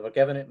 They were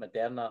giving out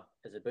Moderna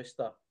as a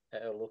booster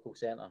at our local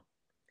centre.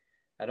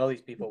 And all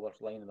these people were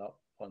lining up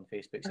on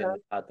Facebook saying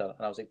they had that.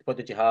 And I was like, what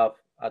did you have?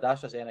 I had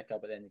AstraZeneca,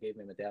 but then they gave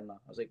me Moderna.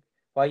 I was like,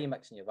 why are you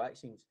mixing your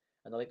vaccines?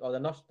 And they're like, oh,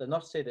 the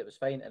nurse said it was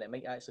fine and it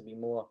might actually be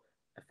more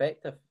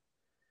effective.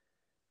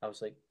 I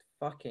was like,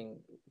 fucking,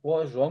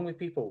 what is wrong with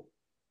people?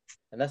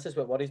 And this is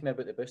what worries me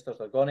about the boosters.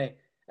 They're gonna,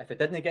 if they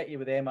didn't get you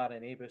with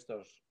mRNA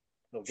boosters,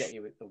 they'll get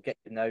you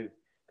now.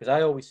 Because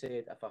I always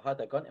said, if I had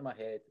a gun to my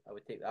head, I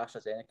would take the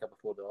AstraZeneca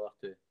before the other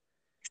two.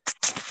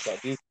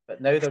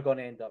 But now they're going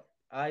to end up.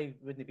 I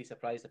wouldn't be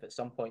surprised if at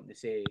some point they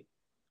say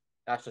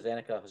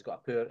AstraZeneca has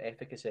got a poor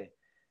efficacy,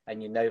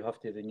 and you now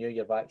have to renew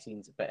your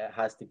vaccines, but it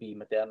has to be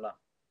Moderna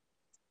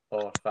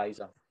or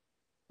Pfizer.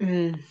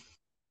 And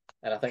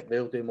I think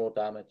they'll do more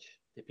damage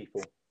to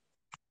people.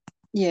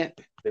 Yeah.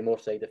 The more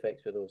side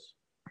effects with those.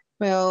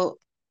 Well,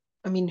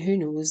 I mean, who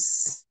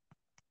knows?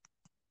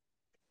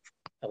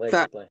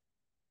 Allegedly. But,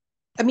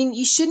 I mean,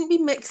 you shouldn't be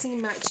mixing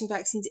and matching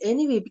vaccines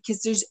anyway,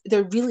 because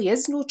there really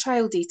is no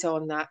trial data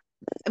on that.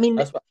 I mean,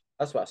 that's what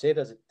I said.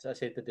 I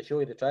said, did they show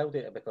you the trial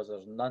data? Because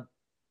there's none.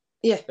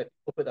 Yeah. But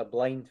people put their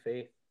blind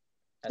faith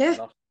in Yeah. the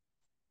nurse.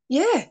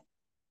 Yeah.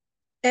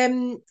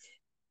 And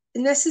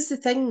this is the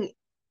thing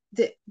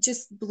that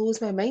just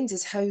blows my mind,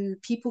 is how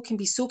people can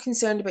be so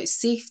concerned about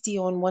safety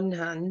on one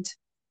hand,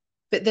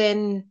 but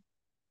then,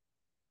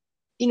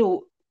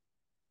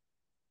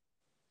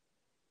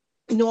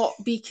 not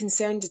be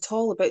concerned at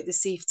all about the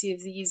safety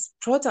of these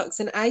products.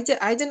 And I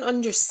didn't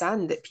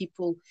understand that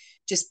people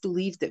just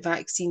believed that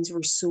vaccines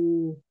were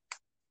so,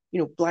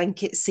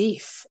 blanket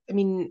safe. I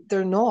mean,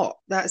 they're not.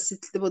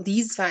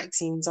 These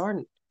vaccines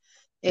aren't.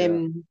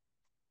 Yeah.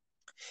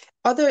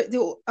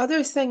 The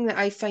other thing that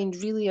I find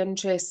really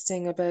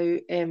interesting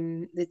about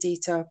the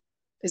data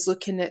is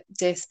looking at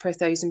death per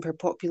thousand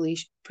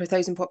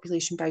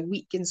population by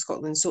week in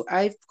Scotland. So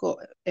I've got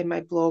in my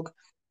blog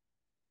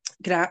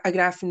a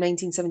graph from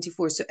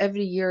 1974. So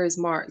every year is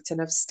marked, and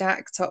I've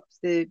stacked up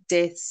the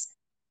deaths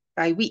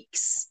by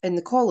weeks in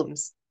the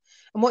columns.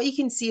 And what you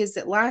can see is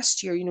that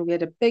last year, we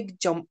had a big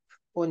jump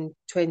on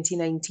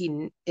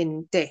 2019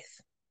 in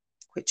death,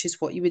 which is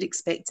what you would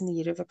expect in the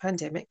year of a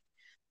pandemic.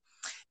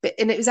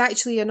 And it was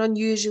actually an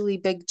unusually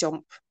big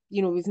jump.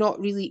 We've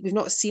not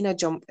seen a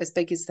jump as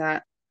big as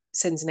that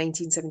since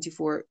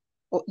 1974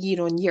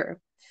 year on year.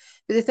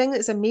 But the thing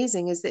that's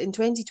amazing is that in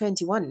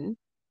 2021,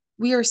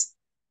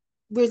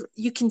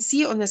 you can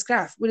see it on this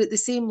graph, we're at the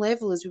same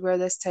level as we were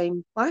this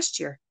time last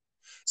year.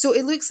 So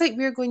it looks like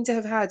we're going to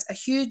have had a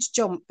huge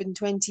jump in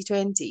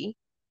 2020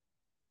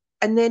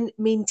 and then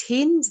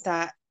maintained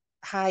that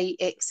high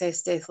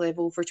excess death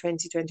level for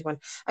 2021.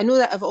 I know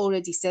that I've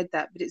already said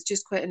that, but it's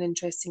just quite an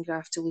interesting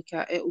graph to look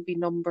at. It'll be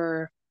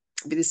the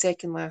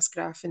second last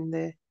graph in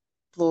the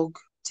blog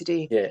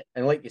today. Yeah,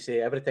 and like you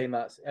say, every time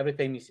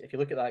if you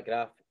look at that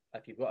graph,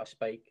 if you've got a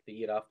spike, the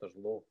year after's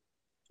low.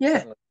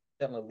 Yeah.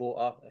 Certainly low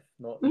up, if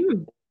not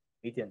even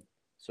median.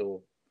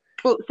 So,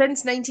 well,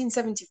 since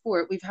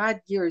 1974, we've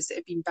had years that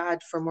have been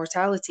bad for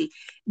mortality.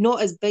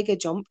 Not as big a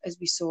jump as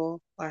we saw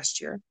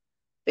last year,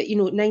 but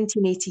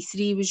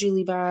 1983 was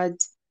really bad.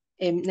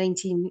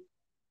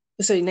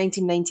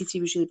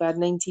 1993 was really bad.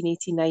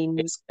 1989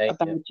 was a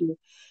bad year,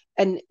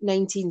 and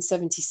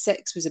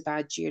 1976 was a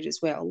bad year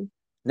as well.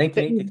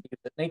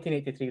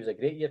 1983 was a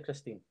great year,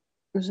 Christine.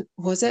 Was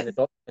it?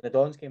 When the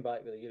Dons came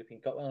back with the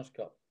European Cup Winners'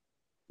 Cup.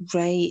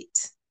 Right.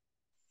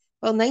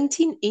 Well,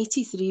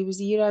 1983 was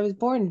the year I was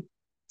born,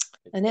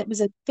 and it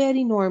was a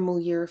very normal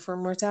year for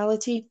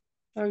mortality.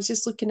 I was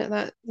just looking at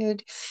that.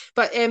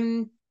 But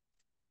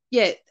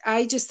yeah,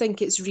 I just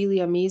think it's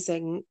really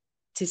amazing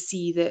to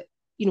see that,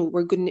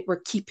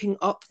 we're keeping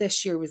up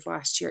this year with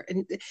last year.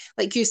 And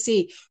like you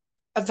say,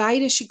 a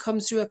virus should come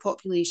through a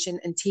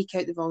population and take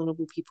out the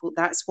vulnerable people.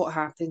 That's what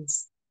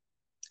happens.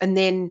 And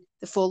then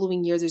the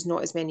following year, there's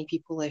not as many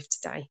people left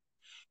to die.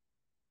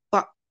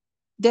 But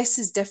this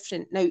is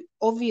different. Now,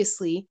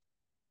 obviously,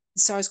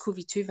 the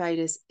SARS-CoV-2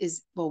 virus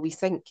we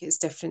think it's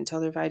different to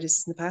other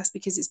viruses in the past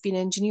because it's been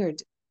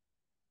engineered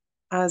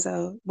as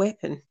a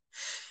weapon.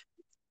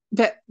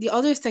 But the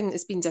other thing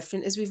that's been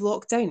different is we've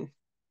locked down.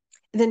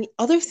 And then the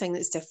other thing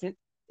that's different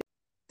is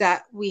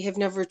that we have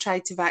never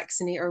tried to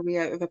vaccinate our way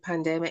out of a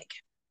pandemic.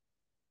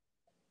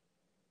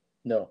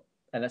 No.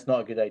 And it's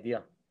not a good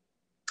idea.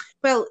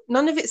 Well,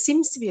 none of it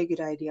seems to be a good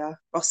idea,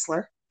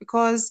 Rustler,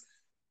 because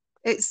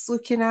it's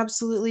looking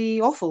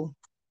absolutely awful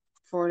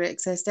for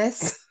excess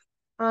deaths.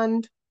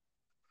 And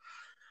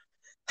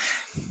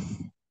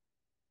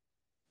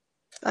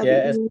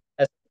yeah,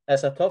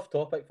 it's a tough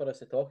topic for us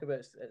to talk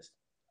about.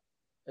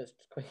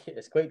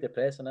 It's quite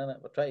depressing, isn't it?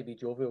 We're trying to be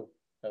jovial,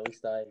 at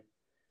least I.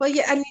 Well,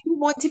 yeah, and you don't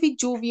want to be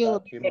jovial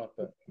about Humour,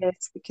 but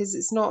this because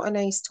it's not a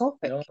nice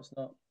topic. no, it's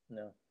not.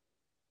 No.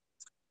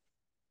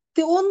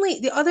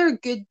 The other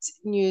good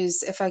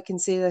news, if I can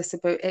say this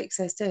about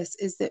excess deaths,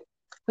 is that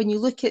when you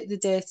look at the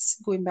deaths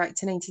going back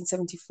to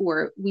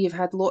 1974, we have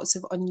had lots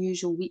of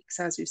unusual weeks,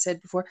 as we've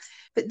said before.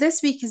 But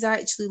this week is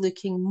actually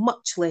looking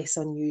much less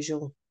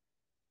unusual.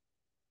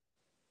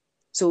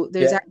 So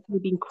there's actually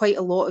been quite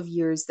a lot of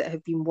years that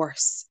have been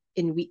worse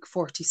in week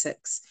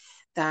 46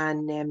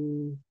 than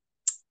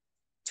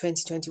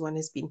 2021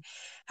 has been.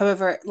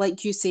 However,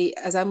 like you say,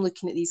 as I'm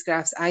looking at these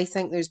graphs, I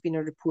think there's been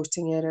a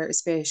reporting error,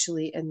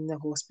 especially in the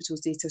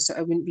hospital's data. So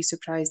I wouldn't be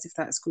surprised if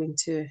that's going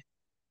to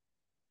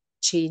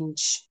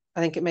change. I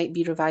think it might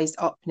be revised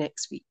up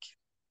next week.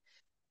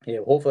 Yeah,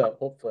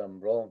 hopefully I'm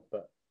wrong,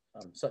 but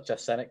I'm such a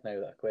cynic now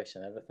that I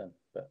question everything.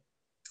 But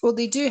well,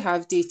 they do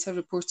have data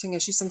reporting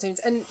issues sometimes,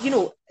 and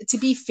to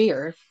be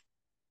fair,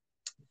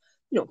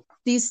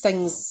 these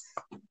things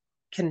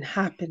can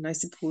happen, I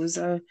suppose.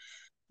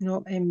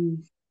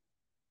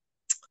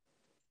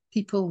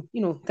 People,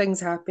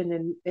 things happen,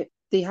 and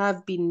they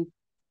have been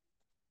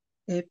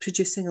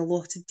producing a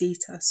lot of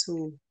data.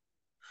 So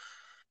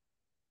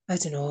I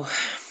don't know.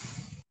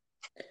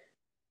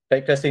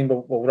 Right, Christine,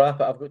 we'll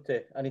wrap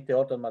it. I need to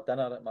order my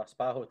dinner at my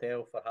spa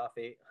hotel for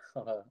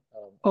 8:30.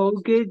 Oh,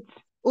 good.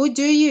 Oh,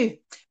 do you?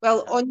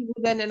 Well, on you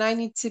go then, and I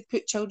need to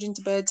put children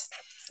to bed.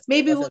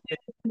 Maybe we'll do it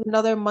in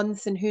another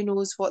month, and who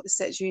knows what the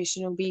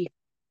situation will be.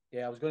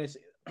 Yeah, I was going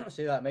to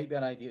say that might be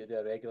an idea to do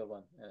a regular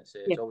one, and it's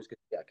always good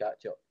to get a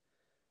catch up.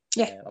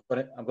 Yeah,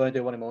 I'm going to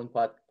do one of my own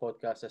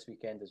podcasts this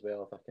weekend as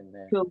well if I can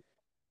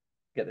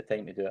get the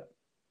time to do it.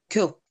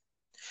 Cool.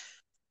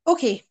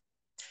 Okay.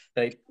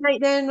 Right. Right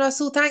then,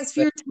 Russell. Thanks for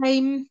your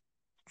time.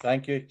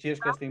 Thank you. Cheers,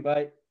 Christine.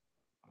 Bye.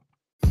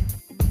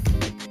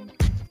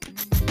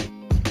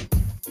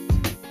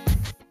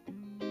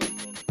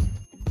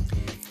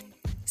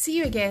 See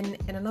you again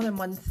in another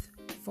month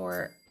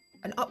for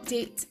an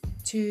update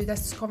to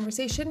this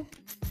conversation,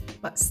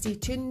 but stay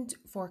tuned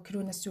for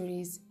Corona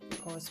Stories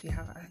because we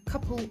have a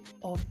couple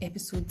of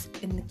episodes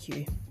in the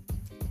queue.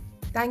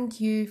 Thank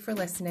you for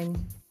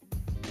listening.